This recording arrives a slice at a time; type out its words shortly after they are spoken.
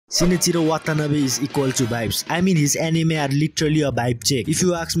Shinichirō Watanabe is equal to vibes. I mean, his anime are literally a vibe check. If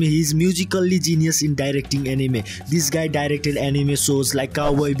you ask me, he's musically genius in directing anime. This guy directed anime shows like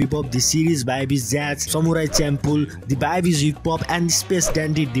Cowboy Bebop, the series vibe is jazz, Samurai Champloo, the vibe is hip hop, and Space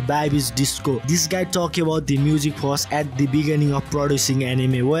Dandy, the vibe is disco. This guy talk about the music first at the beginning of producing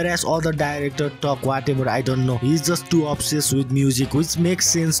anime, whereas other directors talk whatever, I don't know. He's just too obsessed with music, which makes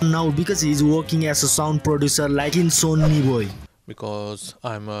sense now because he's working as a sound producer like in Sony Boy. Because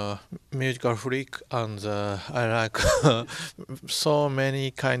I'm a musical freak and I like so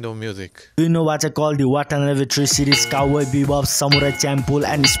many kind of music. Do you know what I call the Watanabe 3 series? Cowboy Bebop, Samurai Champloo,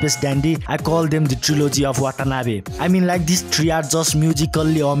 and Space Dandy? I call them the trilogy of Watanabe. I mean, like, these three are just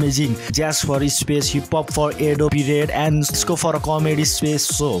musically amazing. Jazz for space, hip hop for Edo period, and disco for a comedy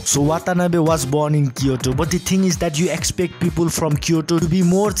space show. So Watanabe was born in Kyoto, but the thing is that you expect people from Kyoto to be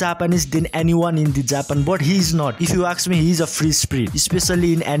more Japanese than anyone in the Japan, but he is not. If you ask me, he is a free spirit,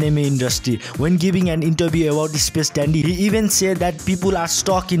 especially in anime industry. When giving an interview about the Space Dandy, he even said that people are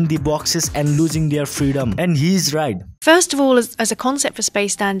stuck in the boxes and losing their freedom, and he is right. First of all, as a concept for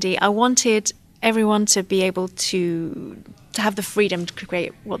Space Dandy, I wanted everyone to be able to have the freedom to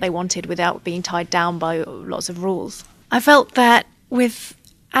create what they wanted without being tied down by lots of rules. I felt that with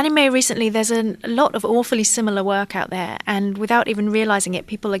anime recently, there's a lot of awfully similar work out there, and without even realizing it,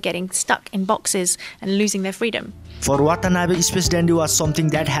 people are getting stuck in boxes and losing their freedom. For Watanabe, Space Dandy was something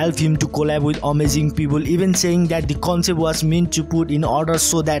that helped him to collab with amazing people, even saying that the concept was meant to put in order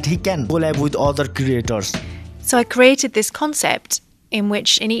so that he can collab with other creators. So I created this concept in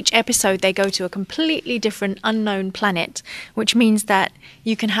which in each episode they go to a completely different unknown planet, which means that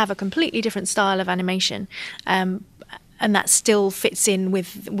you can have a completely different style of animation, and that still fits in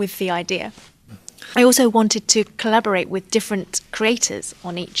with the idea. I also wanted to collaborate with different creators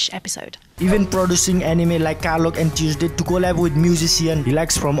on each episode. Even producing anime like Carlock and Tuesday to collab with musicians he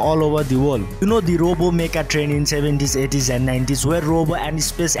likes from all over the world. You know the Robo Mecha trend in 70s, 80s and 90s, where Robo and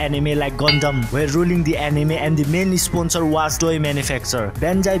space anime like Gundam were ruling the anime, and the main sponsor was toy manufacturer.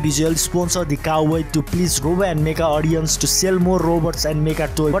 Bandai Visual sponsored the Cowboy to please Robo and Mecha audience to sell more robots and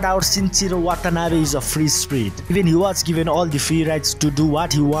Mecha toys. But our Shinichirō Watanabe is a free spirit. Even he was given all the free rights to do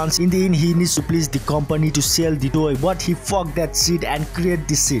what he wants. In the end, he needs to please the company to sell the toy, but he fucked that shit and create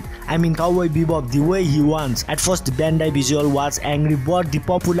this shit. I mean, Cowboy Bebop the way he wants. At first, Bandai Visual was angry, but the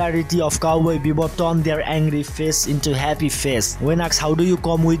popularity of Cowboy Bebop turned their angry face into happy face. When asked how do you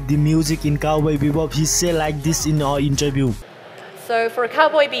come with the music in Cowboy Bebop, he said like this in our interview. So for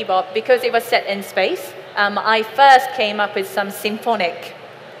Cowboy Bebop, because it was set in space, I first came up with some symphonic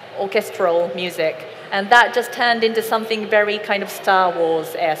orchestral music, and that just turned into something very kind of Star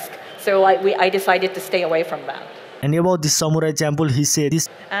Wars-esque. So I decided to stay away from that. And about the Samurai Champloo, he said this.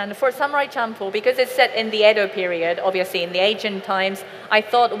 And for Samurai Champloo, because it's set in the Edo period, obviously in the ancient times, I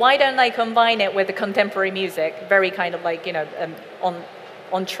thought, why don't I combine it with the contemporary music, very kind of like, you know,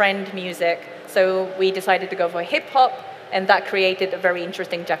 on trend music. So we decided to go for hip hop, and that created a very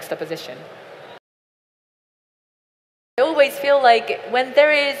interesting juxtaposition. I always feel like when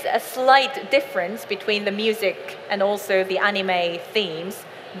there is a slight difference between the music and also the anime themes,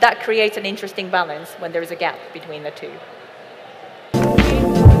 that creates an interesting balance when there is a gap between the two.